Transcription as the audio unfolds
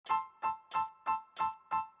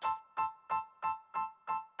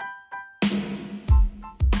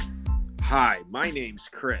Hi, my name's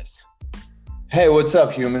Chris. Hey, what's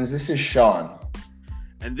up, humans? This is Sean.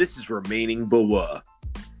 And this is Remaining Bawa.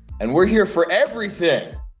 And we're here for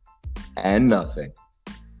everything and nothing.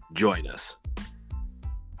 Join us.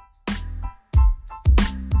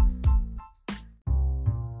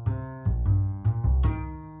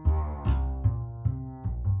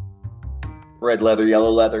 Red leather,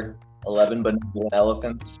 yellow leather, 11 benevolent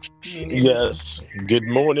elephants. Yes. Good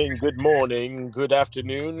morning, good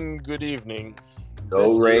afternoon, good evening.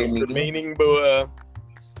 Do, re, mi, Remaining Boa.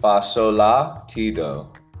 fa, sol, la, ti, do.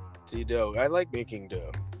 Dough. I like making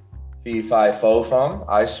dough. Fi, fi, fo, fum.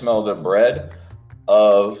 I smell the bread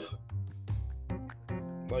of...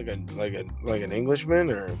 Like an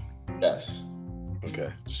Englishman, or Yes. okay,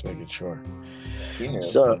 just making sure. He knew.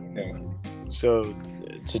 So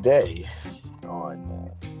today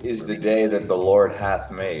on Is the day that the Lord hath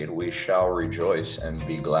made. We shall rejoice and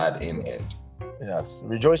be glad in it. yes,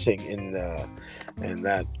 rejoicing in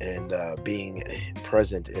that and being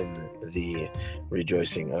present in the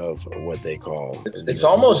rejoicing of what they call It's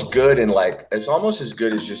almost good and like it's almost as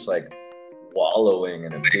good as just like wallowing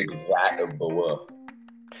in a big vat of boa.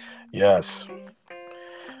 Yes,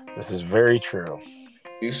 this is very true.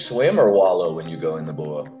 Do you swim or wallow when you go in the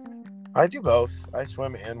boa? I do both. I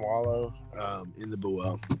swim and wallow in the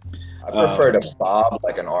boa. I prefer to bob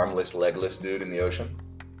like an armless, legless dude in the ocean.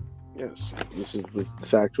 Yes, this is the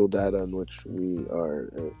factual data on which we are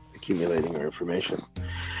accumulating our information.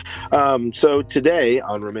 So today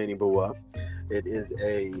on Remaining Boa, it is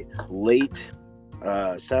a late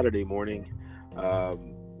Saturday morning.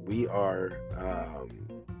 We are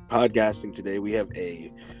podcasting today. We have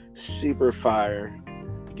a super fire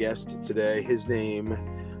guest today. His name,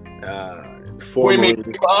 formerly,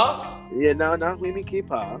 not Huimi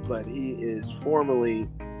Kipa, but he is formerly,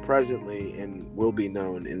 presently, and will be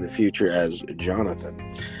known in the future as Jonathan.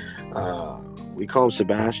 We call him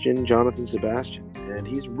Sebastian, Jonathan Sebastian, and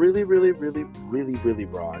he's really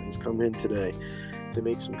raw. And he's come in today to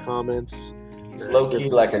make some comments. He's low-key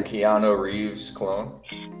like a Keanu Reeves clone.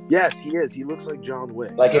 Yes, he is. He looks like John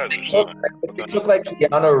Wick. Like if they took like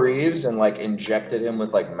Keanu Reeves and like injected him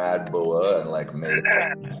with like mad boa and like made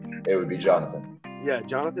it would be Jonathan. Yeah,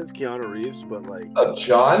 Jonathan's Keanu Reeves, but like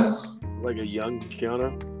John? like a young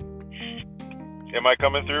Keanu. Am I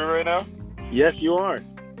coming through right now? Yes, you are.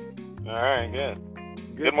 All right, good.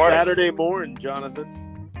 Good morning. Saturday morning,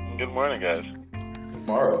 Jonathan. Good morning, guys.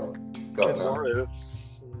 Tomorrow. Good morning.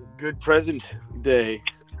 Good present day.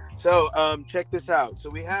 So, check this out. So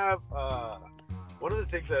we have one of the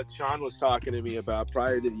things that Sean was talking to me about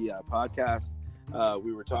prior to the podcast.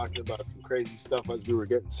 We were talking about some crazy stuff as we were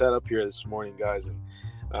getting set up here this morning, guys. And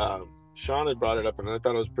Sean had brought it up, and I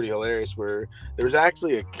thought it was pretty hilarious. Where there was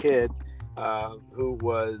actually a kid who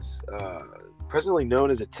was presently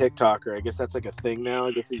known as a TikToker. I guess that's like a thing now.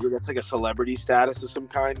 I guess that's like a celebrity status of some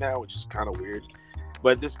kind now, which is kind of weird.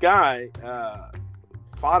 But this guy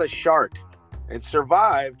fought a shark and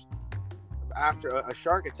survived after a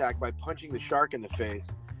shark attack by punching the shark in the face.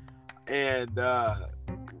 And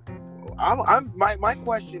my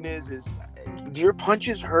question is do your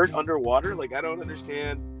punches hurt underwater? Like, I don't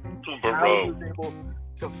understand how he was able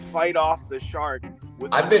to fight off the shark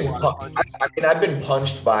with I've been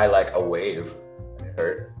punched by like a wave. It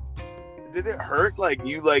hurt. Did it hurt? Like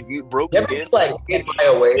you broke You it in? ever like hit by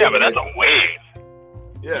a wave? Yeah, but that's a wave.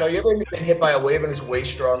 Yeah. You know, you ever been hit by a wave and it's way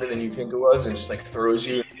stronger than you think it was and just like throws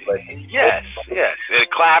you like Yes.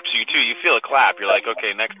 It claps you too. You feel a clap. You're like,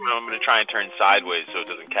 okay, next time I'm gonna try and turn sideways so it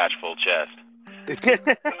doesn't catch full chest.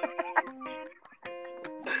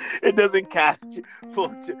 It doesn't catch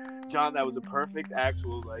full John, that was a perfect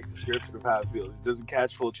actual like description of how it feels. It doesn't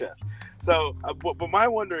catch full chest. So, but my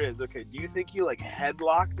wonder is, okay, do you think he like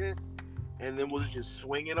headlocked it and then was just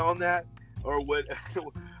swinging on that, or what?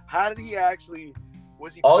 How did he actually?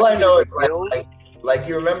 Was he? all I know is like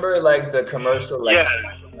you remember like the commercial like Yeah.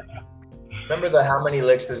 remember the how many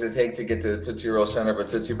licks does it take to get to Tootsie Roll center of a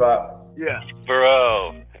Tootsie Pop? Yes.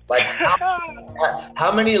 Bro. Like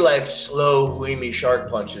how many like slow Huimi shark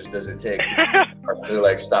punches does it take to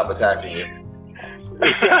like stop attacking you?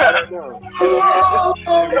 I don't know.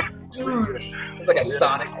 Dude, it's like a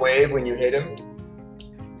sonic wave when you hit him.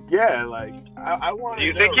 Yeah, like I want. Do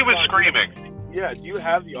you think he was screaming? Yeah. Do you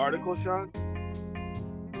have the article, Sean?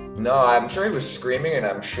 No, I'm sure he was screaming, and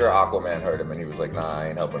I'm sure Aquaman heard him, and he was like, "Nah, I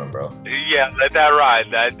ain't helping him, bro." Yeah, let that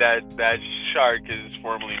ride. That shark is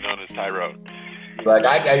formerly known as Tyrone.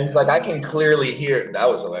 Like he's like, I can clearly hear. That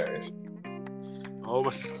was hilarious. Oh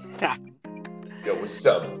my God. Yo, what's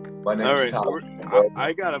up? My name's All right, Tom.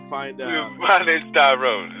 I gotta find out. My name's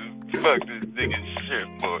Tyrone. Fuck this nigga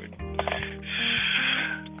shit, boy.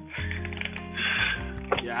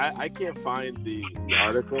 Yeah, I can't find the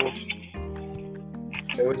article.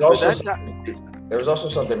 There was But also that's not, there was also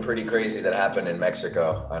something pretty crazy that happened in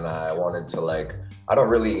Mexico, and I wanted to I don't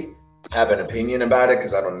really have an opinion about it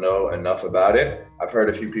because I don't know enough about it. I've heard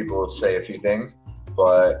a few people say a few things,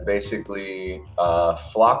 but basically, a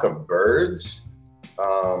flock of birds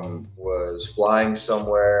was flying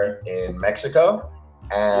somewhere in Mexico,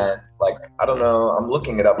 and I don't know, I'm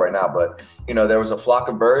looking it up right now, but there was a flock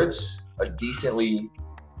of birds, a decently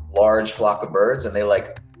large flock of birds, and they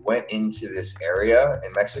went into this area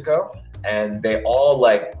in Mexico, and they all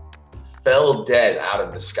fell dead out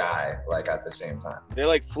of the sky at the same time.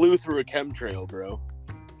 they flew through a chemtrail, bro.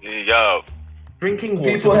 Yo. Drinking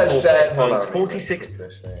water People have before said, bed hold was on, 46. put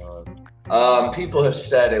this thing on. People have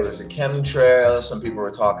said it was a chemtrail. Some people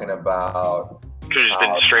were talking about Could have just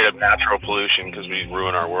been straight up natural pollution because we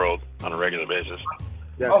ruin our world on a regular basis.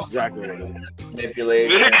 That's exactly what it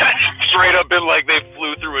manipulation. Straight up been like they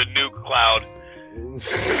flew through a nuke cloud. is.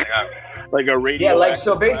 Like a radio. Yeah,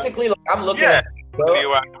 so basically, I'm looking at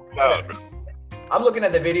I'm looking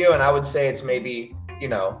at the video, and I would say it's maybe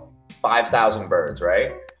 5,000 birds,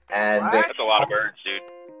 right? And That's a lot of birds, dude.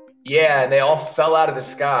 yeah, and they all fell out of the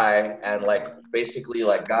sky and basically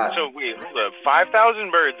got. So wait, hold up.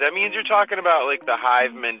 5,000 birds. That means you're talking about the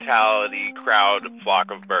hive mentality crowd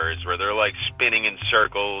flock of birds where they're spinning in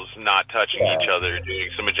circles, not touching each other, doing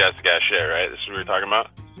some majestic ass shit, right? This is what we're talking about?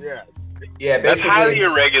 Yes. Yeah, That's basically. highly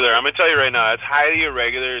irregular. I'm gonna tell you right now, it's highly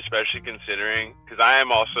irregular, especially considering because I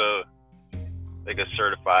am also a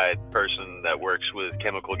certified person that works with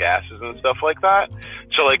chemical gases and stuff like that.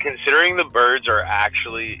 So considering the birds are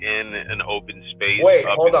actually in an open space. Wait,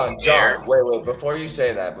 hold on, John. Wait. Before you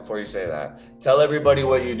say that, tell everybody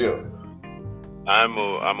what you do. I'm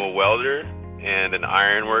a welder and an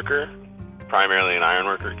iron worker, primarily an iron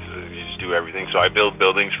worker because you just do everything. So I build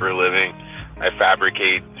buildings for a living. I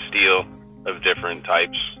fabricate steel of different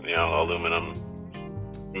types, aluminum,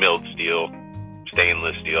 milled steel,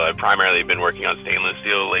 stainless steel. I've primarily been working on stainless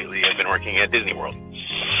steel lately. I've been working at Disney World.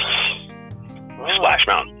 Splash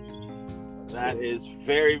Mountain. That is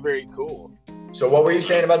very, very cool. So what were you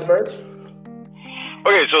saying about the birds?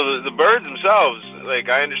 Okay, so the birds themselves,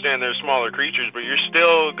 I understand they're smaller creatures, but you're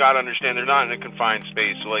still got to understand they're not in a confined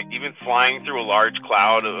space. So even flying through a large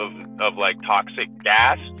cloud of toxic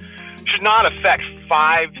gas should not affect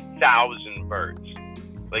 5,000 birds.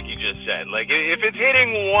 Like you just said, if it's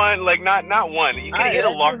hitting one, not one, you can hit a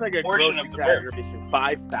large portion of the bird.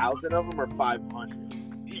 5,000 of them or 500?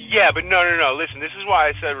 Yeah, but no. Listen, this is why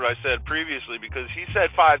I said what I said previously, because he said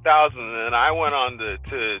 5,000, and I went on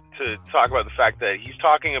to talk about the fact that he's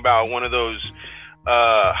talking about one of those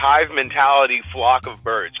hive mentality flock of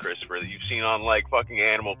birds, Christopher, that you've seen on fucking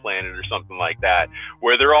Animal Planet or something like that,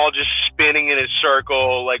 where they're all just spinning in a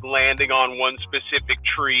circle, landing on one specific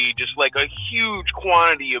tree, just a huge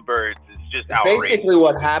quantity of birds. It's just outrageous. Basically,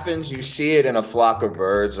 what happens, you see it in a flock of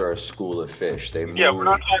birds or a school of fish. They move we're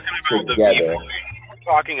not talking about together.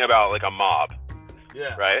 We're talking about a mob.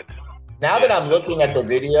 Yeah. Right? Now that I'm looking at the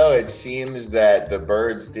video, it seems that the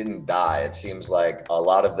birds didn't die. It seems like a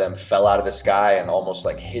lot of them fell out of the sky and almost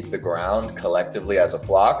hit the ground collectively as a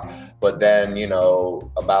flock. But then,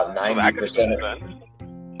 about 90%.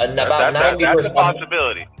 That's a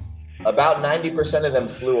possibility. About 90% of them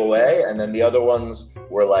flew away, and then the other ones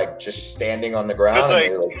were just standing on the ground, and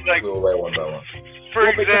they flew away one by one. For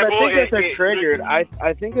example, I think that they're triggered. I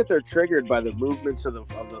think that they're triggered by the movements of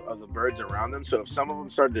the birds around them. So if some of them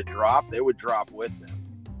started to drop, they would drop with them.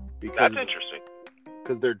 That's interesting.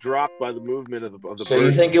 Because they're dropped by the movement of the So birds.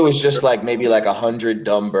 you think it was just maybe 100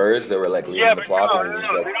 dumb birds that were leaving the flock? No,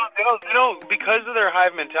 they don't, because of their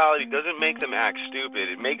hive mentality doesn't make them act stupid.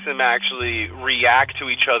 It makes them actually react to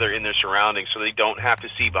each other in their surroundings so they don't have to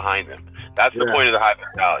see behind them. That's the point of the hive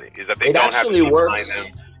mentality, is that they don't have to see behind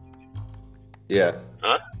them. Yeah.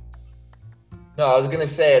 Huh? No, I was going to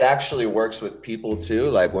say it actually works with people too.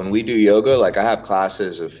 When we do yoga, I have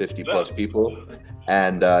classes of 50 plus people,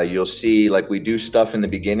 and you'll see we do stuff in the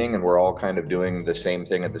beginning and we're all kind of doing the same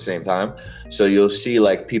thing at the same time. So you'll see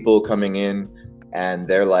people coming in and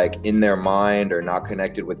they're in their mind or not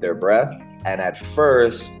connected with their breath. And at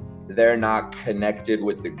first they're not connected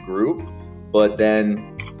with the group, but then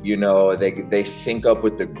they sync up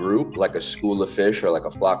with the group like a school of fish or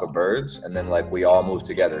a flock of birds, and then we all move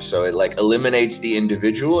together. So it eliminates the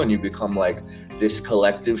individual, and you become this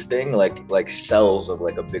collective thing, like cells of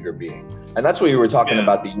a bigger being. And that's what you were talking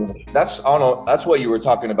about. That's what you were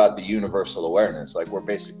talking about, the universal awareness. We're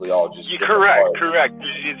basically all just correct.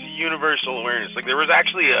 It's universal awareness. There was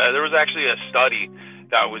actually a study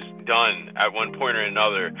that was done at one point or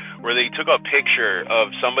another where they took a picture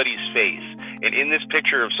of somebody's face And in this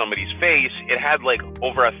picture of somebody's face, it had like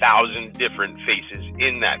over 1,000 different faces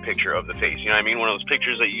in that picture of the face. You know what I mean? One of those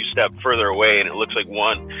pictures that you step further away and it looks like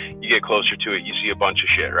one, you get closer to it, you see a bunch of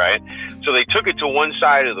shit, right? So they took it to one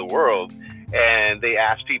side of the world and they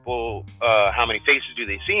asked people how many faces do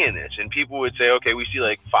they see in this? And people would say, okay, we see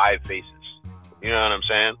like 5 faces. You know what I'm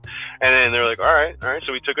saying? And then they're like, all right.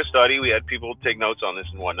 So we took a study. We had people take notes on this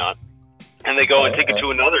and whatnot. And they go and take it to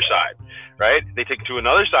another side, right? They take it to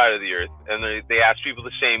another side of the earth, and they ask people the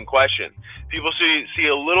same question. People see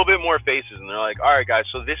a little bit more faces, and they're like, all right, guys,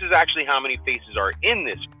 so this is actually how many faces are in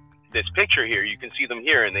this picture here. You can see them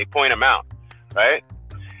here, and they point them out, right?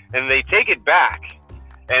 And they take it back,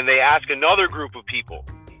 and they ask another group of people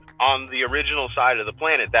on the original side of the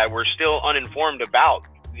planet that were still uninformed about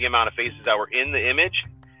the amount of faces that were in the image.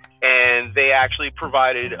 And they actually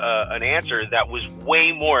provided an answer that was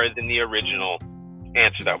way more than the original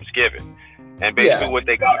answer that was given. And basically what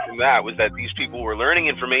they got from that was that these people were learning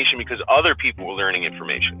information because other people were learning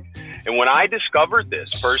information. And when I discovered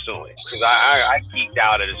this personally, because I geeked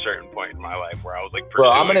out at a certain point in my life where I was like,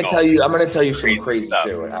 bro, I'm gonna tell you some crazy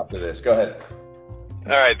shit after this. Go ahead.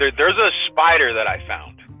 All right, there's a spider that I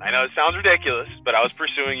found. I know it sounds ridiculous, but I was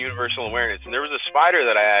pursuing universal awareness, and there was a spider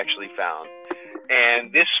that I actually found.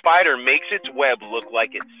 And this spider makes its web look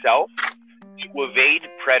like itself to evade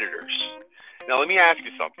predators. Now, let me ask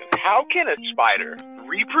you something. How can a spider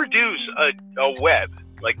reproduce a web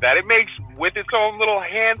like that? It makes with its own little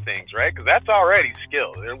hand things, right? Because that's already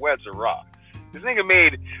skill. Their webs are raw. This nigga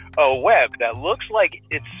made a web that looks like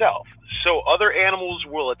itself. So other animals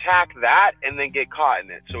will attack that and then get caught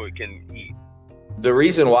in it so it can eat. The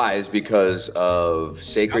reason why is because of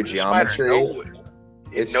sacred geometry.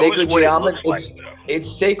 It's sacred geometry.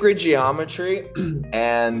 It's sacred geometry,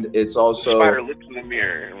 and it's also. The spider looked in the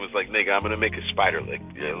mirror and was like, "Nigga, I'm gonna make a spider-like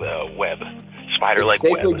web, spider-like web." It's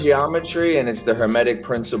sacred geometry, and it's the Hermetic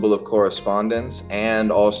principle of correspondence,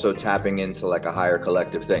 and also tapping into like a higher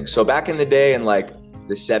collective thing. So back in the day, in like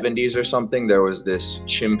the 70s or something, there was this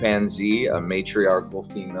chimpanzee, a matriarchal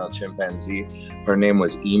female chimpanzee. Her name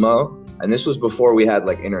was Emo, and this was before we had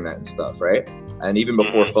like internet and stuff, right? And even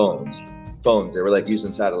before phones, they were like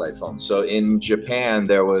using satellite phones. So in Japan,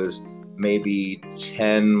 there was maybe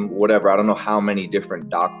 10, whatever, I don't know how many different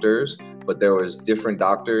doctors, but there was different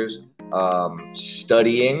doctors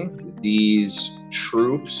studying these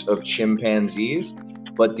troops of chimpanzees.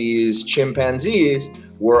 But these chimpanzees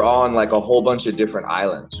were on like a whole bunch of different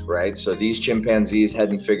islands, right? So these chimpanzees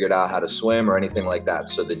hadn't figured out how to swim or anything like that.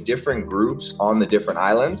 So the different groups on the different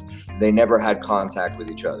islands, they never had contact with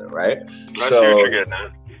each other, right?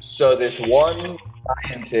 So this one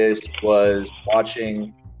scientist was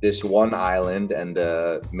watching this one island, and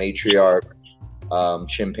the matriarch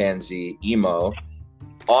chimpanzee Emo.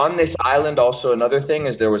 On this island, also another thing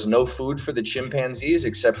is there was no food for the chimpanzees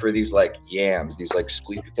except for these like yams, these like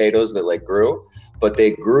sweet potatoes that like grew, but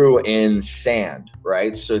they grew in sand,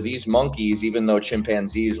 right? So these monkeys, even though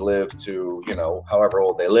chimpanzees live to, you know, however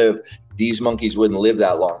old they live, these monkeys wouldn't live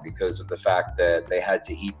that long because of the fact that they had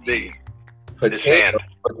to eat these potatoes.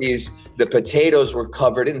 But the potatoes were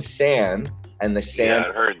covered in sand, and the sand.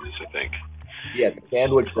 Yeah, I heard this, I think. Yeah, the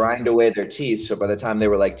sand would grind away their teeth. So by the time they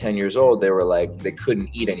were like 10 years old, they were like, they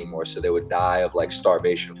couldn't eat anymore. So they would die of like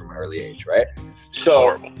starvation from an early age, right? So,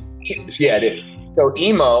 horrible. Yeah, it is. So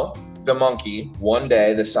Emo, the monkey, one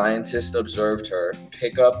day the scientist observed her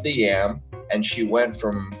pick up the yam, and she went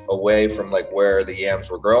away from like where the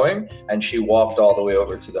yams were growing, and she walked all the way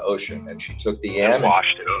over to the ocean, and she took the yam and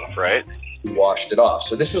washed it off, right? Washed it off.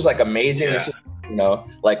 So this was like amazing. Yeah. This is, you know,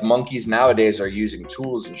 like monkeys nowadays are using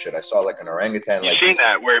tools and shit. I saw like an orangutan. You've seen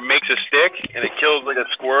that where it makes a stick and it kills like a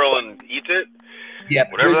squirrel and eats it? Yeah.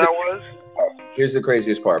 Whatever that was. Here's the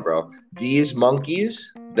craziest part, bro. These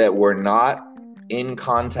monkeys that were not in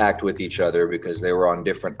contact with each other because they were on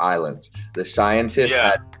different islands. The scientist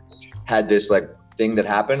had this like thing that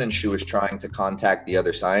happened, and she was trying to contact the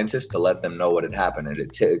other scientists to let them know what had happened. And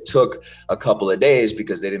it took a couple of days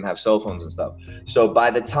because they didn't have cell phones and stuff. So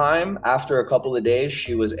by the time after a couple of days,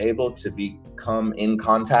 she was able to become in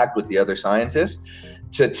contact with the other scientist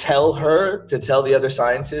to tell the other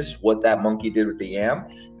scientists what that monkey did with the yam.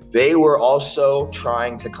 They were also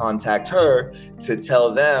trying to contact her to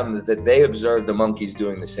tell them that they observed the monkeys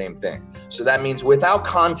doing the same thing. So that means without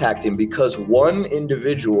contacting, because one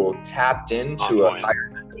individual tapped into a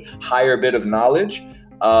higher bit of knowledge,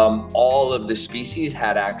 all of the species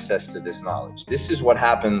had access to this knowledge. This is what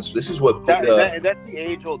happens. This is what that's the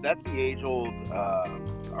age-old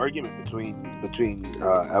argument between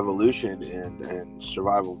evolution and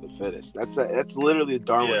survival of the fittest. That's literally the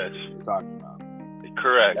Darwin we're talking about.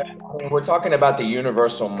 Correct. I mean, we're talking about the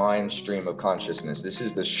universal mind stream of consciousness. This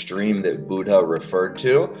is the stream that Buddha referred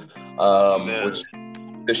to, which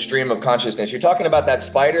the stream of consciousness. You're talking about that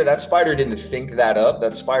spider. That spider didn't think that up.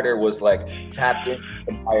 That spider was like tapped into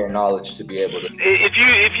higher knowledge to be able to.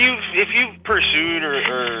 If you've pursued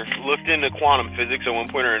or looked into quantum physics at one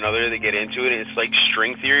point or another, they get into it. It's like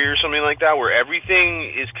string theory or something like that, where everything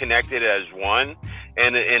is connected as one.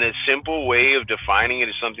 And a simple way of defining it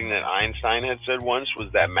is something that Einstein had said once, was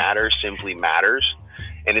that matter simply matters.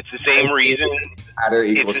 And it's the same reason. Matter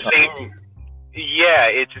equals it's the same. Yeah,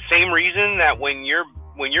 it's the same reason that when you're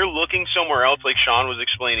looking somewhere else, like Sean was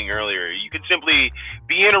explaining earlier, you could simply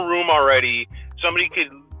be in a room already. Somebody could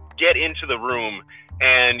get into the room,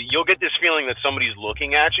 and you'll get this feeling that somebody's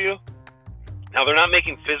looking at you. Now, they're not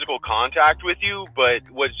making physical contact with you, but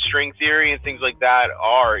what string theory and things like that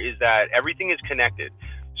is that everything is connected.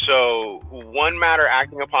 So one matter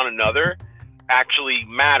acting upon another actually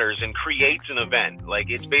matters and creates an event. Like,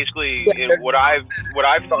 it's basically what I've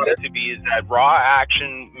thought it to be is that raw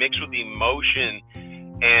action mixed with emotion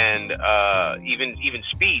and even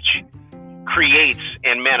speech creates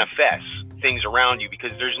and manifests things around you,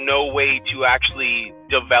 because there's no way to actually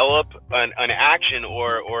develop an action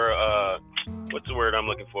or what's the word I'm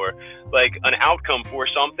looking for? Like an outcome for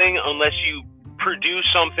something, unless you produce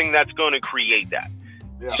something that's going to create that.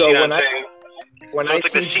 Yeah. So you know when I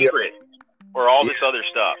it's like the secret or all this other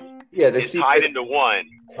stuff, it's tied into one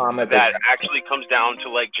that actually comes down to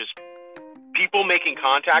like just people making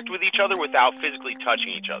contact with each other without physically touching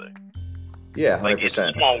each other. Yeah, 100%. Like, it's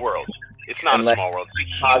a small world. It's not a small world.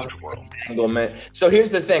 It's a huge world. Entanglement. So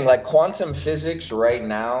here's the thing, like quantum physics right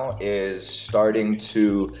now is starting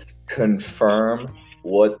to confirm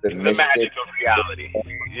what the mystics, magic of reality.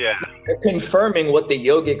 Yeah. They're confirming what the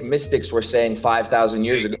yogic mystics were saying 5,000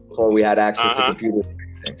 years ago before we had access to computers.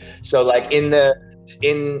 So like in the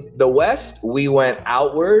West, we went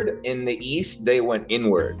outward. In the East, they went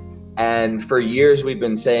inward. And for years we've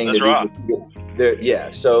been saying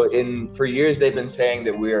for years they've been saying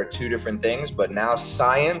that we are two different things, but now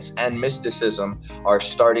science and mysticism are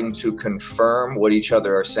starting to confirm what each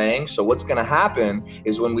other are saying. So what's going to happen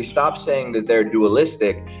is when we stop saying that they're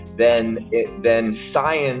dualistic, then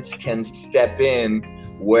science can step in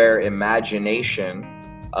where imagination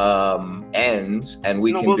ends, and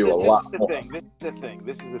we can do a lot more. This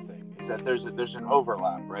is the thing. Is that there's an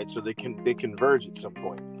overlap, right? So they converge at some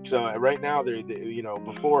point. So right now they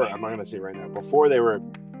before, I'm not going to say right now, before they were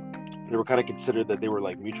kind of considered that they were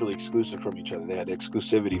like mutually exclusive from each other. They had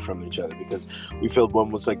exclusivity from each other because we felt one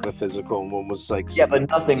was like the physical and one was like but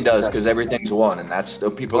nothing does, because everything's one, and that's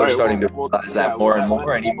people are starting to realize that more and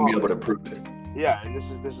more, and even be able to prove it. Yeah, and this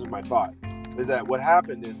is my thought, is that what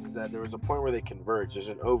happened is that there was a point where they converged. There's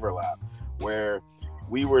an overlap where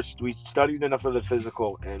we studied enough of the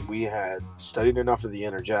physical and we had studied enough of the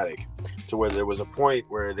energetic to where there was a point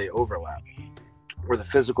where they overlap, where the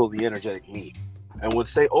physical and the energetic meet. And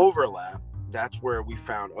once they overlap, that's where we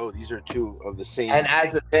found, these are two of the same. And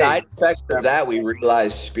as a side effect of that, we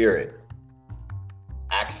realized spirit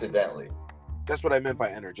accidentally. That's what I meant by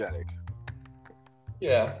energetic.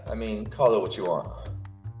 Yeah, I mean, call it what you want,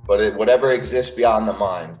 but whatever exists beyond the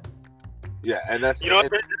mind. Yeah, and that's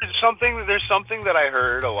there's something that I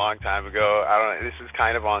heard a long time ago. I don't know, this is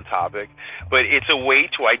kind of on topic, but it's a way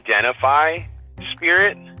to identify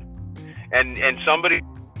spirit, and somebody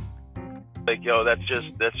like, that's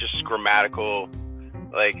just grammatical,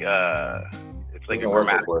 like it's like a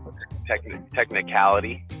grammatical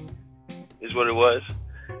technicality is what it was,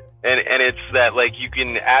 and it's that, like, you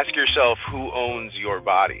can ask yourself who owns your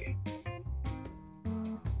body.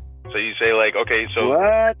 So you say, like, okay, so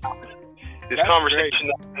what? This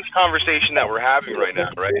conversation that we're having right now,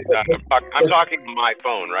 right? I'm talking to my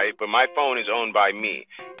phone, right? But my phone is owned by me,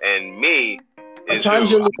 and me is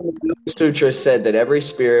Patanjali in the Yoga Sutra said that every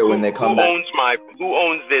spirit, when they come back, who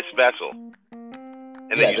owns this vessel?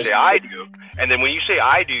 And then you say, I do. And then when you say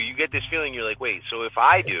I do, you get this feeling, you're like, wait, so if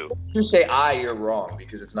I do. If you say I, you're wrong,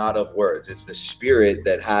 because it's not of words. It's the spirit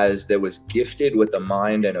that was gifted with a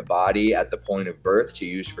mind and a body at the point of birth to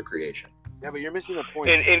use for creation. Yeah, but you're missing the point.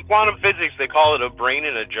 In quantum physics, they call it a brain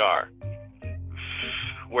in a jar,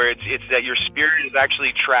 where it's that your spirit is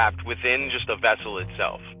actually trapped within just a vessel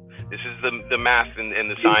itself. This is the math and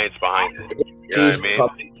the science behind it. You know what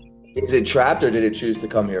I mean? Is it trapped, or did it choose to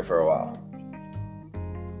come here for a while?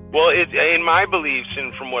 Well, in my beliefs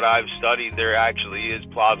and from what I've studied, there actually is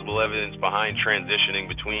plausible evidence behind transitioning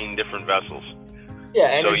between different vessels.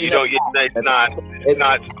 Yeah, So energy. you don't. It's not something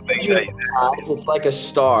that. It's like a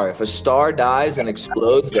star. If a star dies and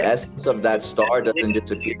explodes, the essence of that star doesn't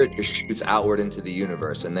disappear. It just shoots outward into the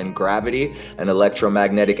universe, and then gravity and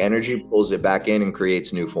electromagnetic energy pulls it back in and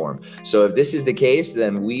creates new form. So if this is the case,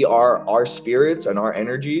 then our spirits and our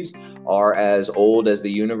energies are as old as the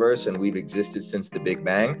universe, and we've existed since the Big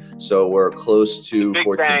Bang. So we're close to Big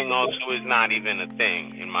 14. Bang also is not even a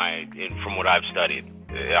thing from what I've studied.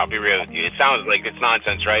 I'll be real with you. It sounds like it's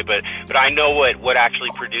nonsense, right? But I know what actually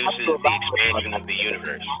produces the expansion of the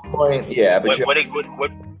universe. Yeah, but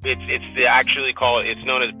it's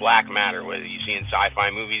known as black matter. What you see in sci-fi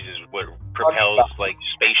movies is what propels like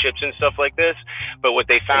spaceships and stuff like this. But what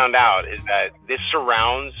they found out is that this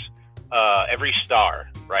surrounds every star,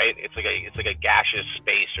 right? It's like a gaseous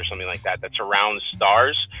space or something like that surrounds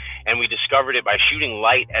stars, and we discovered it by shooting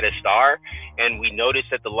light at a star, and we noticed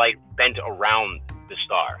that the light bent around the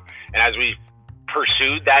star. And as we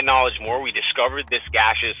pursued that knowledge more, we discovered this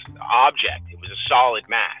gaseous object. It was a solid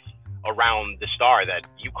mass around the star that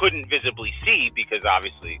you couldn't visibly see because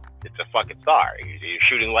obviously it's a fucking star. You're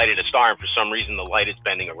shooting light at a star, and for some reason the light is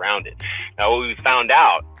bending around it. Now what we found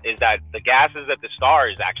out is that the gases that the star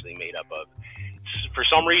is actually made up of, for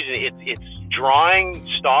some reason it's drawing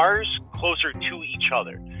stars closer to each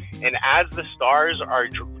other, and as the stars are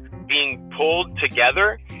being pulled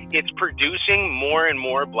together, it's producing more and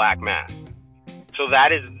more black mass. So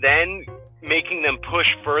that is then making them push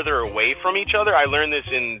further away from each other. I learned this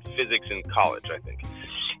in physics in college, I think.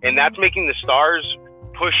 And that's making the stars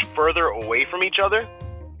push further away from each other.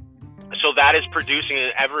 So that is producing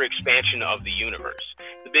an ever expansion of the universe.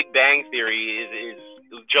 The Big Bang Theory is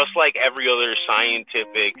just like every other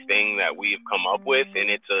scientific thing that we've come up with, and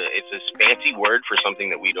it's a fancy word for something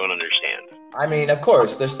that we don't understand. I mean, of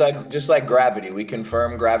course, just like gravity, we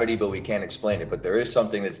confirm gravity, but we can't explain it. But there is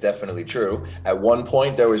something that's definitely true. At one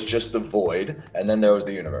point, there was just the void, and then there was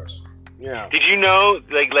the universe. Yeah. Did you know,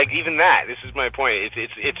 like even that? This is my point.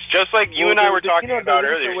 It's just like you and I were talking about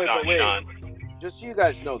earlier, Sean. Just so you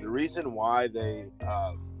guys know, the reason why they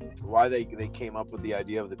came up with the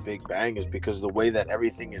idea of the Big Bang is because the way that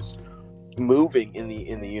everything is moving in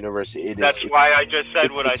the universe. That's why I just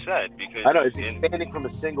said what I said, because I know it's expanding from a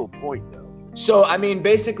single point, though. So, I mean,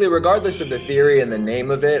 basically, regardless of the theory and the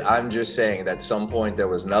name of it, I'm just saying that at some point there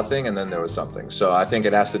was nothing and then there was something. So I think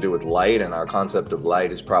it has to do with light, and our concept of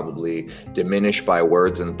light is probably diminished by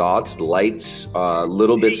words and thoughts. Lights,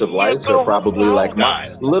 little bits of lights are probably like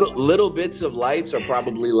little bits of lights are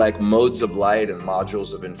probably like modes of light and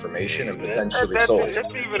modules of information and potentially souls. That's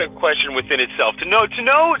even a question within itself. To know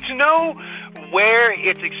where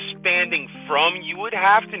it's expanding from, you would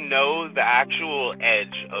have to know the actual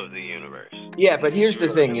edge of the universe. Yeah, but here's the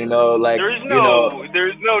thing, like, there's no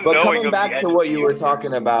but knowing. Coming back to what you were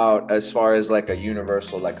talking about as far as like a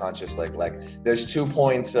universal, like conscious, like there's 2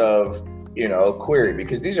 points of, query,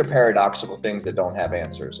 because these are paradoxical things that don't have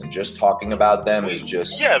answers, and just talking about them is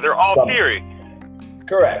just... Yeah, they're all theory.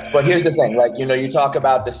 Correct. But here's the thing, like, you talk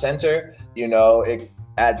about the center,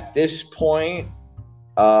 at this point,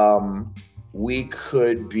 we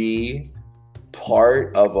could be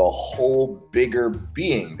part of a whole bigger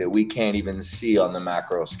being that we can't even see on the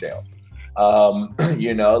macro scale.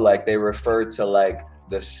 Like they refer to like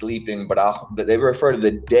the sleeping Brahma, they refer to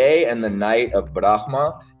the day and the night of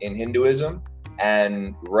Brahma in Hinduism.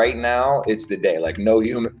 And right now it's the day. Like no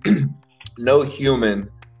human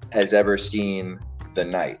has ever seen the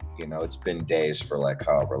night. It's been days for like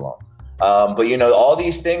however long. But all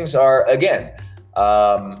these things are, again,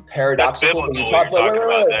 paradoxical. When you talk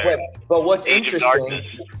but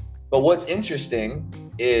what's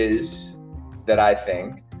interesting is that I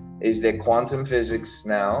think is that quantum physics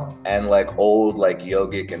now, and like old like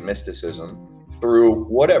yogic and mysticism, through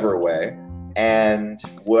whatever way and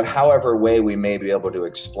however way we may be able to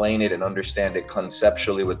explain it and understand it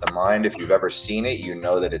conceptually with the mind, if you've ever seen it,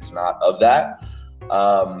 that it's not of that.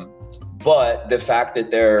 But the fact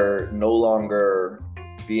that they're no longer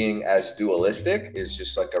being as dualistic is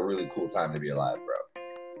just like a really cool time to be alive, bro.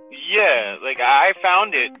 Yeah, like I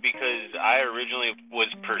found it because I originally was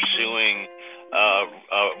pursuing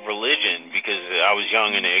religion because I was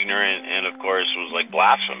young and ignorant, and of course was like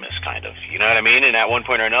blasphemous kind of, you know what I mean? And at one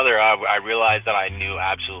point or another, I realized that I knew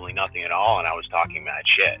absolutely nothing at all, and I was talking mad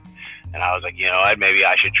shit. And I was like, maybe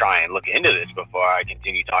I should try and look into this before I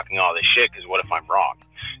continue talking all this shit, because what if I'm wrong?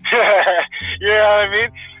 You know what I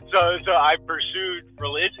mean? So I pursued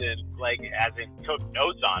religion, like, as in took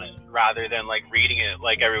notes on it, rather than like reading it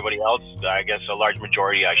like everybody else, I guess a large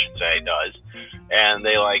majority, I should say, does. And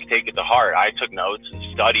they like take it to heart. I took notes and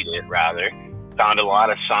studied it, rather. Found a lot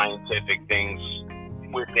of scientific things,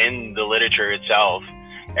 within the literature itself.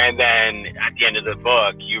 And then at the end of the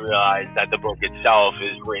book, you realize that the book itself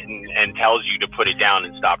is written and tells you to put it down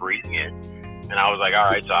and stop reading it. And I was like, all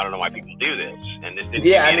right, so I don't know why people do this. And this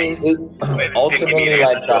didn't ultimately,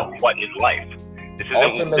 like, what is life? This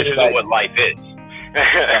isn't like, what life is.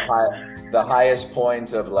 the highest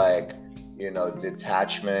point of, like,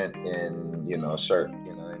 detachment in, certain,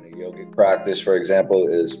 in a yogic practice, for example,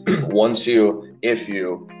 is if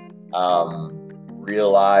you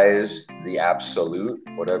realize the absolute,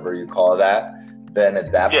 whatever you call that, then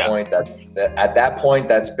at that point,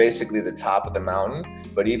 that's basically the top of the mountain.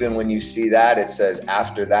 But even when you see that, it says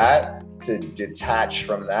after that to detach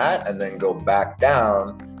from that and then go back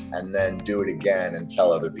down and then do it again and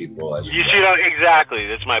tell other people as you see that exactly.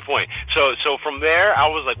 That's my point. So from there, I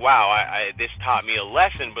was like, wow, this taught me a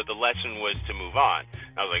lesson, but the lesson was to move on.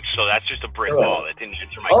 I was like, so that's just a brick wall. That didn't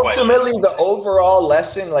answer my question. Ultimately, the overall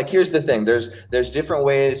lesson, like, here's the thing. There's different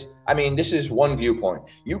ways. I mean, this is one viewpoint.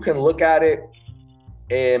 You can look at it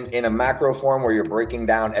in a macro form where you're breaking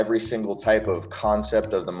down every single type of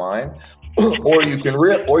concept of the mind, or you can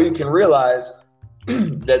realize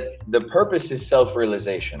that the purpose is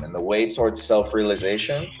self-realization, and the way towards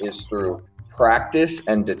self-realization is through practice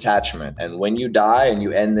and detachment. And when you die and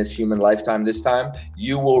you end this human lifetime this time,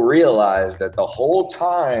 you will realize that the whole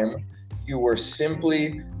time you were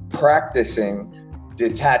simply practicing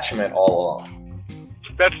detachment all along.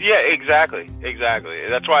 Exactly.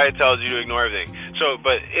 That's why it tells you to ignore everything. So,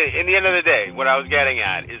 but in the end of the day, what I was getting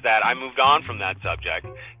at is that I moved on from that subject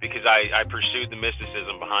because I pursued the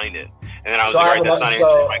mysticism behind it. And then I was like, all right, that's not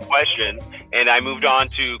answering my question. And I moved on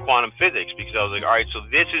to quantum physics because I was like, all right, so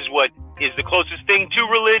this is what is the closest thing to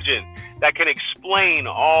religion that can explain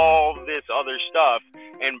all this other stuff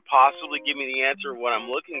and possibly give me the answer of what I'm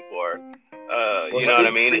looking for. You know what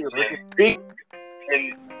I mean?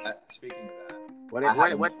 Speaking of that, I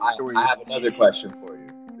have another question for you.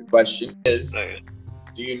 The question is,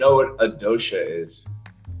 do you know what a dosha is?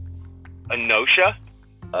 A nosha?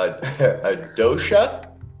 A dosha?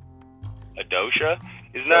 A dosha?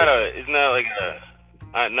 Isn't that like a?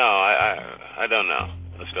 No, I don't know.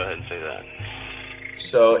 Let's go ahead and say that.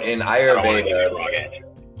 So in Ayurveda,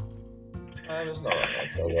 there's no wrong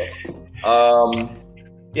answer.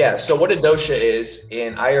 Yeah, so what a dosha is,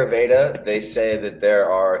 in Ayurveda, they say that there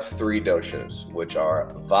are 3 doshas, which are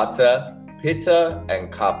Vata, Pitta,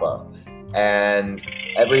 and Kapha. And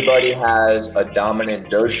everybody has a dominant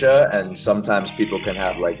dosha, and sometimes people can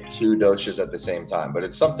have like 2 doshas at the same time. But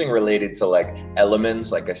it's something related to like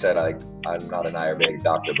elements. Like I said, I'm not an Ayurvedic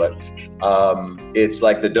doctor, but it's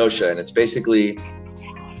like the dosha, and it's basically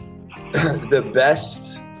the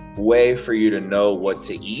best way for you to know what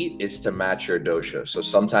to eat is to match your dosha. So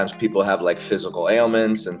sometimes people have like physical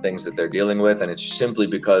ailments and things that they're dealing with, and it's simply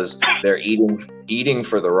because they're eating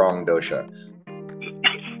for the wrong dosha.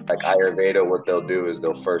 Like Ayurveda, what they'll do is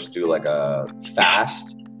they'll first do like a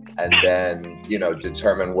fast and then,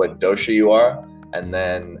 determine what dosha you are. And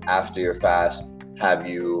then after your fast, have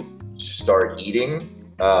you start eating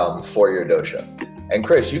for your dosha. And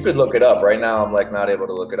Chris, you could look it up. Right now, I'm like not able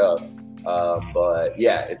to look it up. But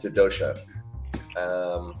yeah, it's a dosha.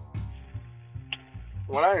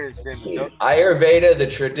 What I understand, Ayurveda, the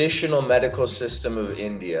traditional medical system of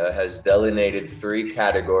India, has delineated 3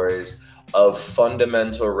 categories of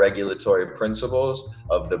fundamental regulatory principles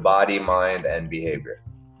of the body, mind, and behavior.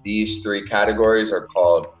 These 3 categories are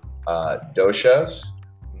called doshas,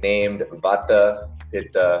 named Vata,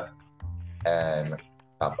 Pitta, and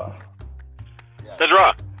Kapha. That's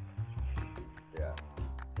right.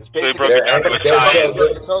 The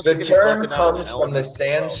term comes from the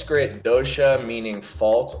Sanskrit dosha, meaning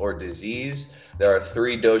fault or disease. There are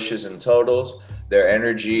 3 doshas in total. Their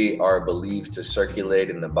energy are believed to circulate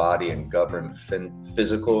in the body and govern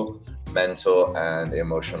physical, mental, and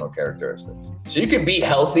emotional characteristics. So you can be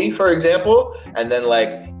healthy, for example, and then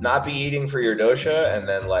like not be eating for your dosha, and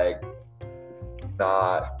then like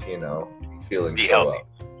not, feeling so well.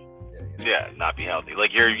 Yeah, not be healthy.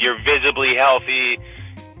 Like you're visibly healthy,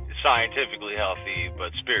 scientifically healthy,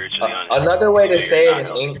 but spiritually unhealthy. Another way to say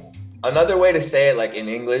it like in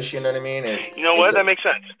English, you know what I mean, is that makes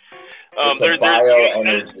sense. It's a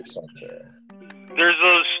bioenergy center. There's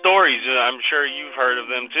those stories, I'm sure you've heard of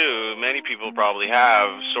them too. Many people probably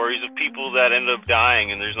have stories of people that end up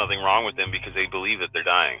dying, and there's nothing wrong with them because they believe that they're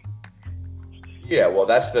dying. Yeah, well,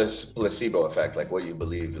 that's the placebo effect, like what you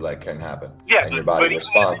believe like can happen. Yeah, and your body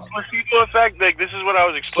responds. Placebo effect, like this is what I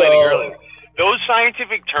was explaining earlier. Those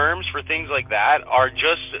scientific terms for things like that are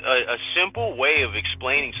just a simple way of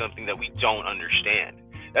explaining something that we don't understand.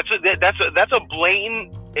 That's a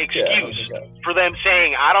blatant excuse 100%. for them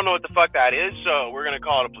saying, I don't know what the fuck that is, so we're going to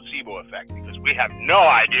call it a placebo effect because we have no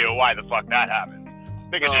idea why the fuck that happened.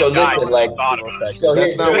 So listen, like, so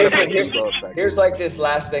Effect. here's like this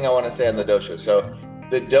last thing I want to say on the doshas. So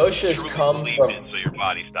the doshas come from, so your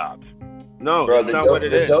body stops. No, Bro, that's not what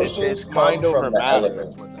it is. the It's doshas mind come over from the matter.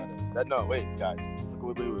 elements. Is what that is. No, wait, guys.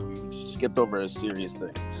 We skipped over a serious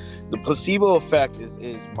thing. The placebo effect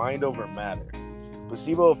is mind over matter.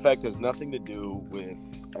 Placebo effect has nothing to do with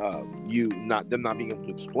them not being able to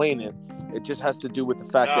explain it. It just has to do with the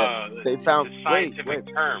fact that they found it's a scientific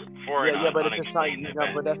term for but it's a science.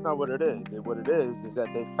 But that's not what it is. What it is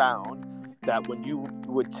that they found that when you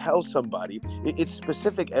would tell somebody, it's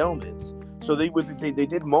specific ailments. So they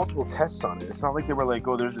did multiple tests on it. It's not like they were like,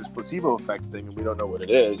 oh, there's this placebo effect thing and we don't know what it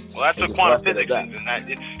is. Well, that's what quantum physics is, and that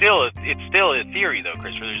it's still a theory though,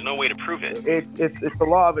 Christopher. There's no way to prove it. It's the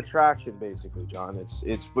law of attraction, basically, John. It's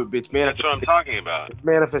manifestation. That's what I'm talking about. It's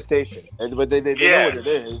manifestation, but they know what it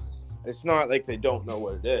is. It's not like they don't know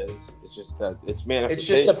what it is. It's just that it's manifestation. It's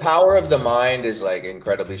just the power of the mind is like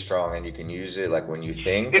incredibly strong, and you can use it like when you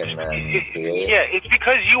think and then create. Yeah, it's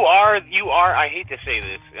because you are. I hate to say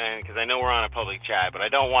this because I know we're on a public chat, but I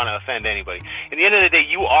don't want to offend anybody. At the end of the day,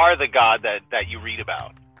 you are the God that you read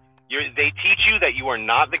about. They teach you that you are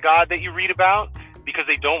not the God that you read about because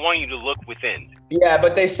they don't want you to look within. Yeah,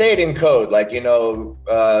 but they say it in code. Like,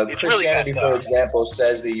 Christianity, really for example,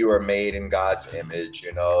 says that you are made in God's image.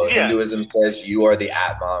 Hinduism says you are the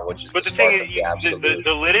Atman, which is but the thing is,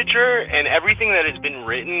 the literature and everything that has been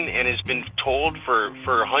written and has been told for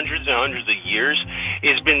hundreds and hundreds of years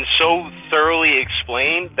has been so thoroughly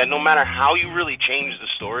explained that no matter how you really change the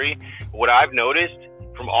story, what I've noticed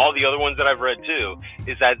from all the other ones that I've read too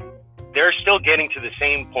is that they're still getting to the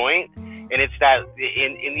same point. And it's that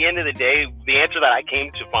in the end of the day, the answer that I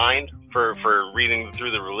came to find for reading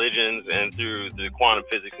through the religions and through the quantum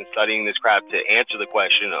physics and studying this crap to answer the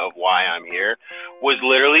question of why I'm here was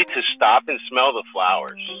literally to stop and smell the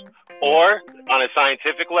flowers. Or on a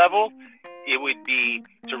scientific level, it would be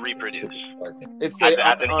to reproduce. As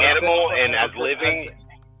an animal and as living,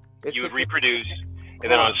 you would reproduce. And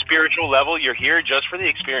then on a spiritual level, you're here just for the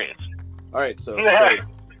experience. All right,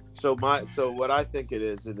 so what I think it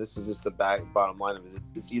is, and this is just the bottom line of it,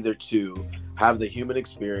 it's either to have the human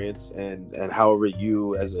experience and however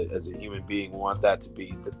you as a human being want that to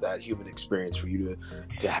be that human experience for you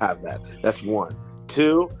to have that. That's one.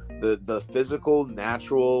 Two, the physical,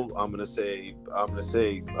 natural, I'm gonna say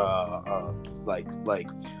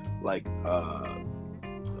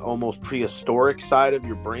almost prehistoric side of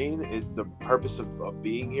your brain. The purpose of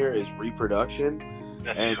being here is reproduction.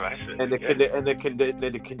 And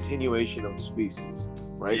the continuation of the species,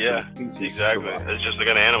 right? Yeah, so exactly. It's just like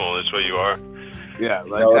an animal. That's what you are. Yeah,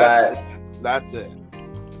 like that's it.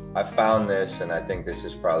 I found this, and I think this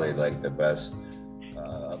is probably like the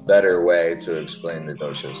better way to explain the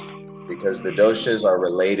doshas, because the doshas are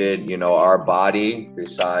related. Our body,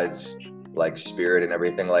 besides like spirit and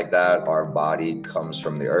everything like that, our body comes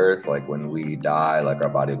from the earth. Like when we die, like our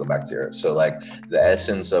body will go back to the earth. So like the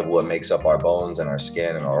essence of what makes up our bones and our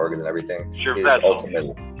skin and our organs and everything is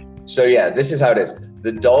ultimately. So yeah, this is how it is.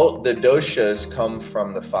 The doshas come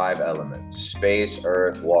from the 5 elements: space,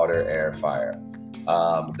 earth, water, air, fire.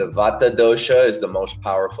 The Vata dosha is the most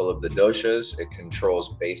powerful of the doshas. It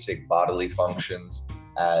controls basic bodily functions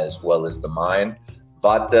as well as the mind.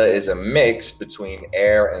 Vata is a mix between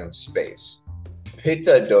air and space.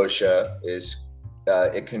 Pitta dosha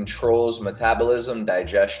it controls metabolism,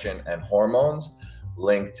 digestion, and hormones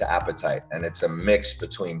linked to appetite, and it's a mix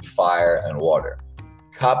between fire and water.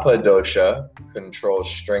 Kapha dosha controls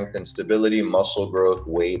strength and stability, muscle growth,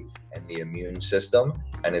 weight, and the immune system,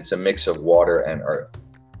 and it's a mix of water and earth.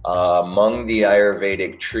 Among the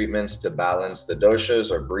Ayurvedic treatments to balance the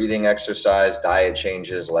doshas are breathing exercise, diet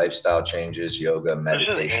changes, lifestyle changes, yoga,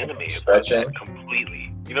 meditation, stretching.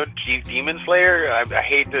 Completely. Demon Slayer. I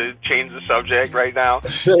hate to change the subject right now.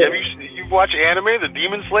 You've watched anime, the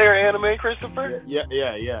Demon Slayer anime, Christopher? Yeah.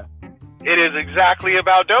 It is exactly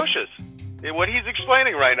about doshas. What he's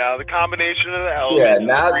explaining right now, the combination of the elements. Yeah.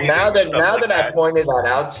 Now that I pointed that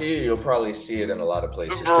out to you, you'll probably see it in a lot of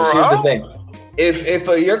places. Because here's the thing. If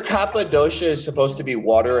your Kapha dosha is supposed to be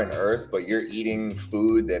water and earth, but you're eating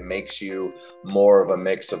food that makes you more of a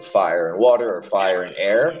mix of fire and water or fire and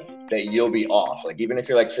air, that you'll be off. Like even if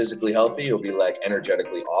you're like physically healthy, you'll be like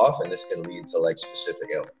energetically off, and this can lead to like specific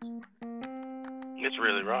ailments. It's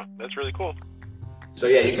really wrong. That's really cool. So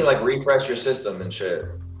yeah, you can like refresh your system and shit.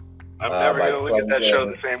 I'm never gonna look at that show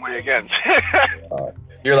the same way again.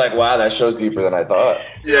 You're like, wow, that show's deeper than I thought.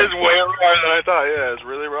 Yeah, it's way rawer than I thought. Yeah, it's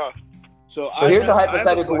really rough. So here's a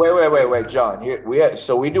hypothetical. Wait, John.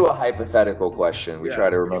 So we do a hypothetical question. We try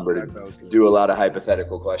to remember to do a lot of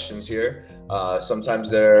hypothetical questions here. Sometimes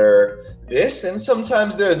they're this, and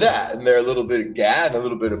sometimes they're that, and they're a little bit of gad and a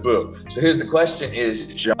little bit of boo. So here's the question: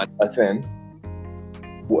 is Jonathan,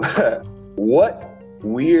 what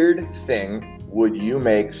weird thing would you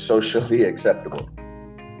make socially acceptable?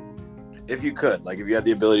 If you could, like, if you had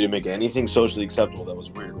the ability to make anything socially acceptable that was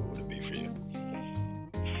weird, what would it be for you?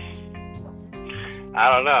 I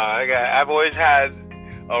don't know. I've always had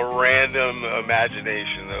a random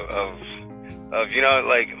imagination of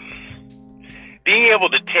like being able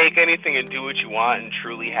to take anything and do what you want and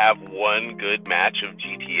truly have one good match of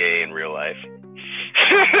GTA in real life.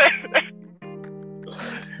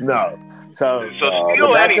 No. So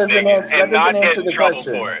steal anything and not get in trouble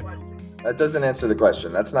for it. That doesn't answer the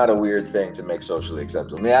question. That's not a weird thing to make socially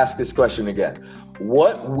acceptable. Let me ask this question again.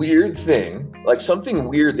 What weird thing, like something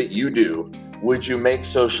weird that you do, would you make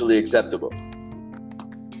socially acceptable?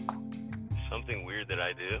 Something weird that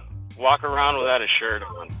I do? Walk around without a shirt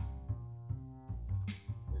on.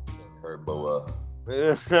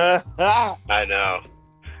 I know.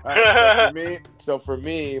 Right, so for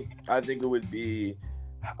me, I think it would be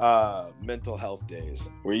mental health days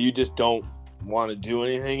where you just don't want to do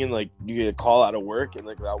anything, and like you get a call out of work, and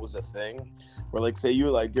like that was a thing where like say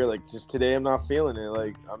you're like just today I'm not feeling it,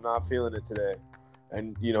 like I'm not feeling it today,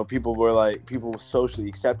 and you know people socially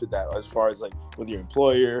accepted that as far as like with your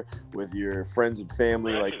employer, with your friends and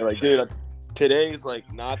family, like dude, today is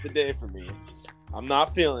like not the day for me, I'm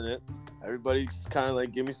not feeling it, everybody just kind of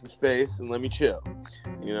like give me some space and let me chill,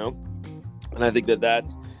 you know. And I think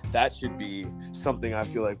that should be something I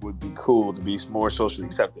feel like would be cool to be more socially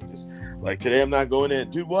accepted. Just like today I'm not going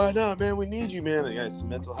in, dude, why not, man? We need you, man. Like, yeah, it's a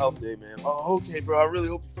mental health day, man. Oh, okay, bro. I really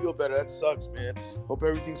hope you feel better. That sucks, man. Hope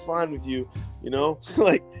everything's fine with you. You know,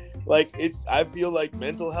 like it's. I feel like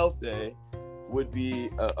mental health day would be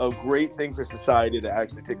a great thing for society to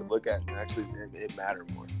actually take a look at and actually it matter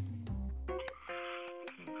more.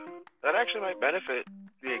 That actually might benefit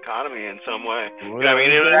the economy in some way. Well, I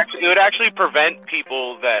mean, it would actually prevent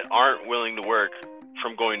people that aren't willing to work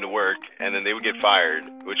from going to work, and then they would get fired,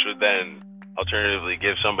 which would then alternatively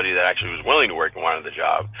give somebody that actually was willing to work and wanted the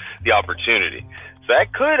job the opportunity. So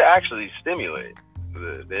that could actually stimulate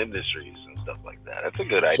the industries and stuff like that. That's a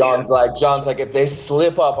good idea. John's like, if they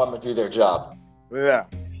slip up, I'm gonna do their job. Yeah.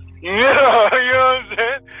 Yeah, you know what I'm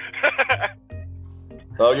saying?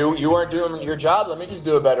 Oh, you weren't doing your job. Let me just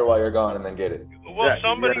do it better while you're gone, and then get it. Well,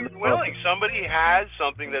 somebody's willing. Somebody has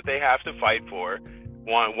something that they have to fight for,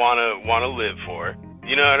 want to live for.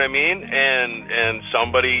 You know what I mean? And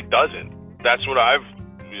somebody doesn't. That's what I've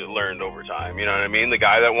learned over time. You know what I mean? The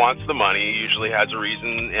guy that wants the money usually has a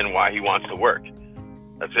reason and why he wants to work.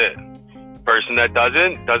 That's it. Person that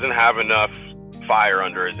doesn't have enough fire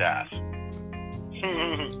under his ass.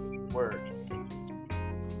 Word.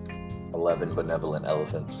 11 benevolent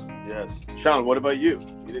elephants. Yes. Sean, what about you?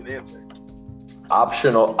 You didn't answer.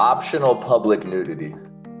 Optional public nudity.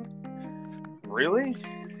 Really?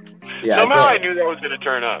 Yeah. Somehow I knew that was going to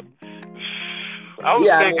turn up. I was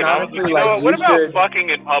thinking, honestly, what about fucking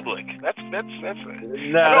in public? That's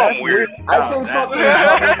weird. I think fucking in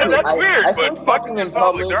public. That's weird. I think fucking in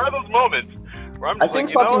public. There are those moments where I'm just I think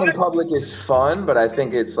fucking in public is fun, but I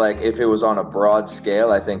think it's like if it was on a broad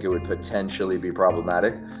scale, I think it would potentially be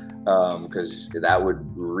problematic. Because that would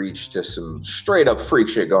reach to some straight up freak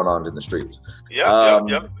shit going on in the streets.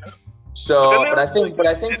 Yep. So, but I think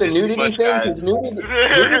the nudity thing, because nudity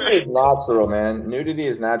is natural, man. Nudity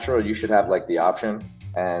is natural. You should have like the option,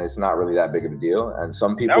 and it's not really that big of a deal. And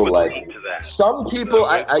some people you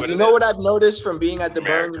know what I've noticed from being at the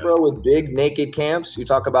Burns, bro, with big naked camps. You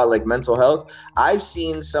talk about like mental health. I've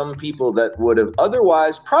seen some people that would have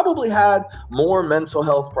otherwise probably had more mental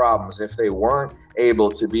health problems if they weren't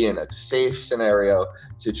able to be in a safe scenario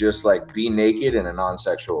to just like be naked in a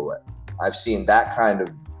non-sexual way. I've seen that kind of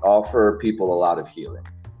offer people a lot of healing.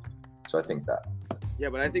 So I think that. Yeah,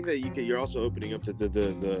 but I think that you're also opening up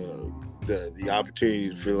the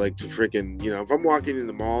opportunity for like to freaking, you know, if I'm walking in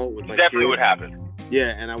the mall with my definitely kid, would happen.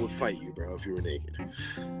 Yeah, and I would fight you, bro, if you were naked.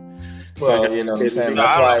 Well, you know what I'm saying.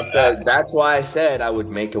 That's why I said I would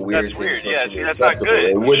make a weird thing socially acceptable. Not good.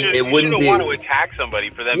 It wouldn't be. Want to attack somebody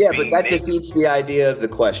for them. Yeah, but that defeats the idea of the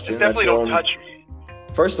question. Definitely don't touch me.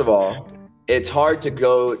 First of all, it's hard to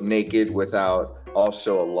go naked without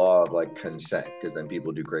also a law of like consent, because then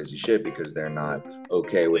people do crazy shit because they're not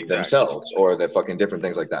okay with themselves, or they're fucking different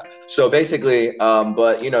things like that. So basically,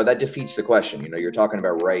 but you know, that defeats the question. You know, you're talking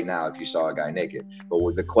about right now if you saw a guy naked,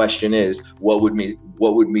 but the question is, what would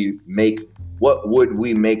we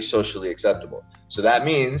make socially acceptable? So that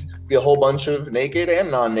means be a whole bunch of naked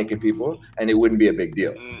and non-naked people, and it wouldn't be a big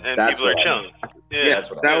deal. And That's people are what I chilling. Yeah,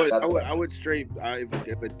 That's what I would straight.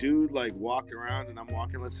 If a dude like walked around and I'm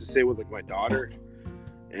walking, let's just say with like my daughter,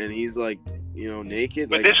 and he's like, naked.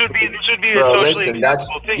 But like, this would be a Bro, socially listen, that's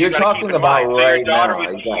acceptable thing. you're You gotta talking keep in about mind. So right your daughter now, would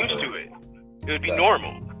be exactly. used to it. It would be Yeah.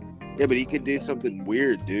 normal. Yeah, but he could do something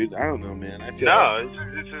weird, dude. I don't know, man. I feel No,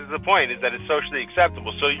 this is the point, is that it's socially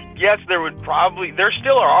acceptable. So yes, there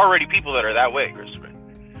still are already people that are that way, Christopher.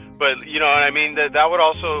 But you know what I mean? That would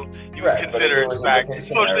also, you would Right, but if consider it was the a fact different it's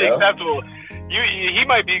socially scenario- acceptable. He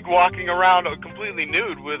might be walking around completely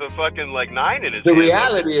nude with a fucking like 9 in his The hand.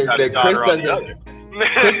 reality is Got his that Chris daughter on the doesn't. other.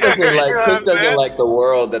 Chris doesn't You know like. what Chris I'm doesn't saying? like the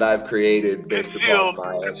world that I've created based Concealed,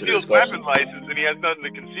 upon my answer to concealed this question. weapon license, and he has nothing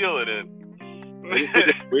to conceal it in. I just think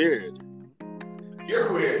it's weird.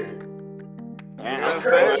 You're weird. I You know don't what I'm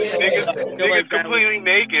currently saying? in Nigga's, a handstand. nigga's completely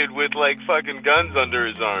naked with like fucking guns under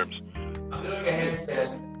his arms. I'm doing a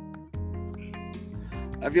handstand.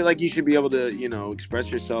 I feel like you should be able to,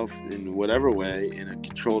 express yourself in whatever way in a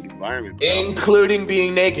controlled environment. bro. Including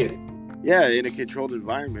being naked. Yeah, in a controlled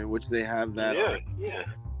environment, which they have that. Yeah.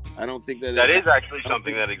 I don't think that That is actually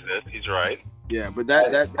something that exists. He's right. Yeah, but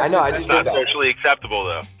that I know. I It's just not did that. socially acceptable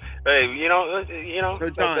though. Hey,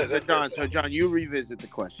 So John, you revisit the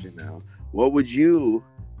question now. What would you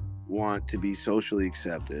want to be socially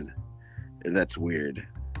accepted? That's weird.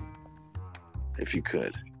 If you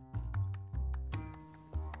could.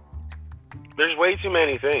 There's way too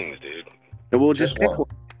many things, dude. And we'll just Just pick one. one.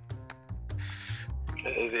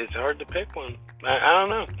 It's hard to pick one. I don't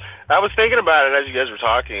know. I was thinking about it as you guys were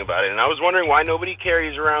talking about it, and I was wondering why nobody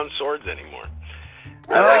carries around swords anymore.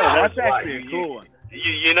 Oh, that's actually a cool one.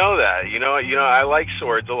 You know that. You know. I like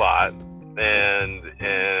swords a lot,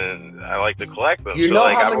 and I like to collect them. You So, know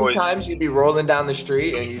like, how I've many always- times you'd be rolling down the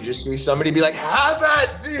street and you just see somebody be like, "Have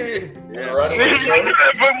at thee!" Yeah. And running with a sword?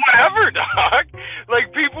 But whatever, dog.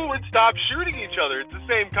 Like, people would stop shooting each other. It's the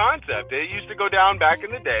same concept. It used to go down back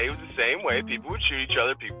in the day. It was the same way. People would shoot each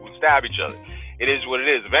other. People would stab each other. It is what it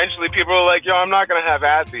is. Eventually, people are like, yo, I'm not going to have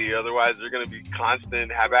at thee. Otherwise, they're going to be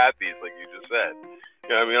constant have at thees, like you just said.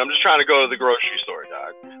 You know what I mean? I'm just trying to go to the grocery store,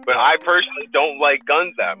 dog. But I personally don't like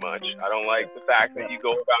guns that much. I don't like the fact that you go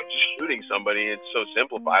about just shooting somebody. It's so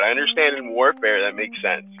simplified. I understand in warfare that makes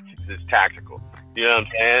sense. It's tactical. You know what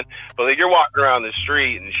I'm saying? But like, you're walking around the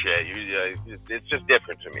street and shit. It's just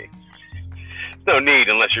different to me. There's no need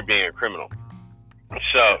unless you're being a criminal.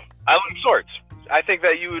 So I like swords. I think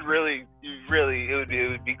that it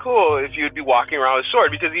would be cool if you would be walking around with a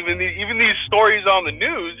sword, because even these stories on the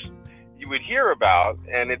news you would hear about,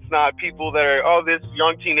 and it's not people that are, oh, this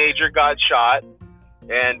young teenager got shot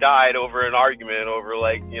and died over an argument over,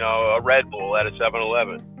 like, a Red Bull at a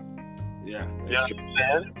 7-Eleven. Yeah. You know what I'm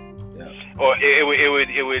saying? Yeah. Or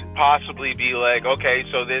it would possibly be like, okay,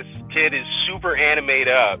 so this kid is super animated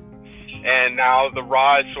up, and now the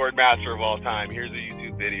rawest sword master of all time. Here's a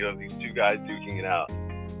YouTube video of these two guys duking it out.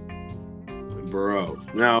 Bro.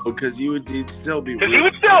 No, because you'd still be. Because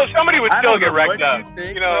somebody would I still don't get know wrecked what up, you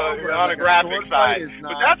think, on bro, a like graphic sword fight side. is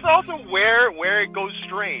But not- that's also where it goes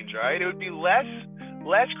strange, right? It would be less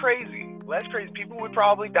crazy. Less crazy. People would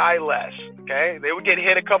probably die less, okay? They would get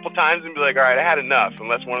hit a couple times and be like, all right, I had enough,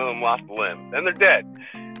 unless one of them lost a limb. Then they're dead.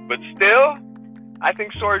 But still, I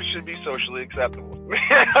think swords should be socially acceptable.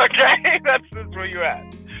 Okay? That's where you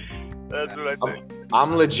at. That's what I think.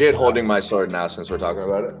 I'm legit holding my sword now since we're talking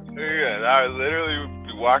about it. Yeah, I literally would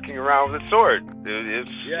be walking around with a sword. Dude,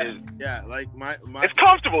 Yeah, like my it's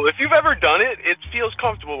comfortable. If you've ever done it, it feels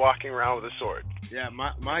comfortable walking around with a sword. yeah,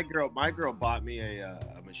 my girl bought me a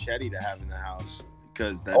machete to have in the house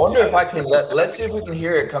because that's I wonder if I can let's see if we can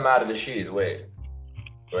hear it come out of the sheath. Wait.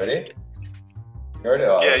 Ready? You heard it?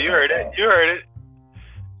 Oh, Yeah, it's you not heard it. bad. You heard it.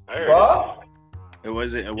 I heard What? it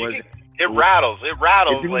wasn't it rattles. It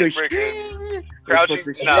rattles It like was freaking. Crouching. Crouching.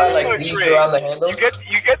 It's Is Nah, that it's like so beads shrink. around the handle?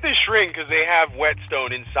 You get this shrink because they have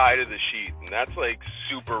whetstone inside of the sheath, and that's like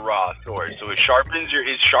super raw sword. So it sharpens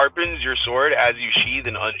your sword as you sheath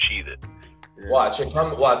and unsheath it. Watch it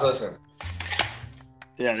come. Watch. Listen.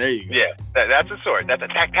 Yeah, there you go. Yeah, that's a sword. That's a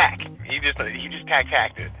tack. He just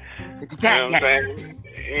tacked it. It's a You know tack. what I'm saying?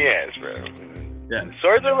 Yes, bro. Yeah.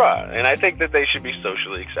 Swords are raw, and I think that they should be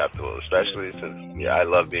socially acceptable, especially since I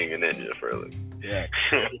love being a ninja for a living. Yeah.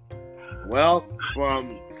 Well, from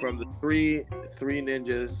the three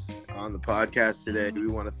ninjas on the podcast today, we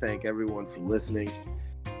want to thank everyone for listening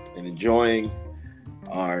and enjoying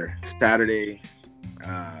our Saturday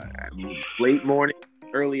late morning,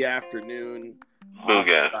 early afternoon awesome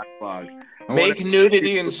Okay. backlog. Make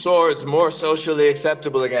nudity and swords more socially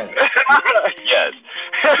acceptable again. Yes.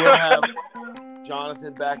 We'll have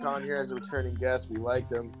Jonathan back on here as a returning guest. We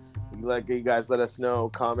liked him. We like you guys. Let us know.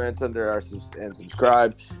 Comment under and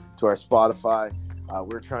subscribe to our Spotify.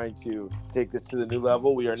 We're trying to take this to the new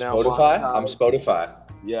level. We are now Spotify. monetized. I'm Spotify.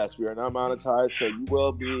 Yes, we are now monetized. So you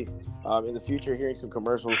will be in the future hearing some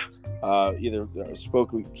commercials, either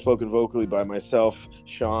spoken vocally by myself,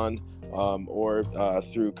 Sean, or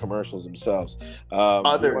through commercials themselves.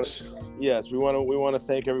 Others. We want to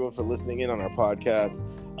thank everyone for listening in on our podcast.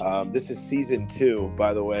 This is season 2,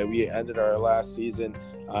 by the way. We ended our last season.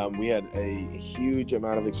 We had a huge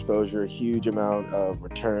amount of exposure, a huge amount of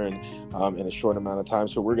return in a short amount of time.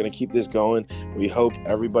 So we're going to keep this going. We hope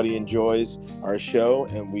everybody enjoys our show,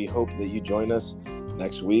 and we hope that you join us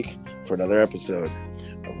next week for another episode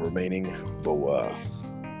of Remaining Boa.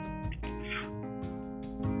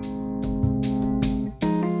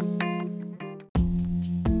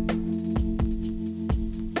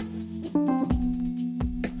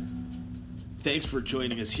 Thanks for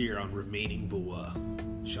joining us here on Remaining Boa.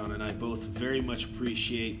 Sean and I both very much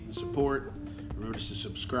appreciate the support. Remember to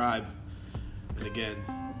subscribe. And again,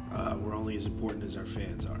 we're only as important as our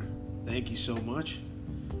fans are. Thank you so much,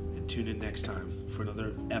 and tune in next time for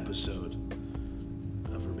another episode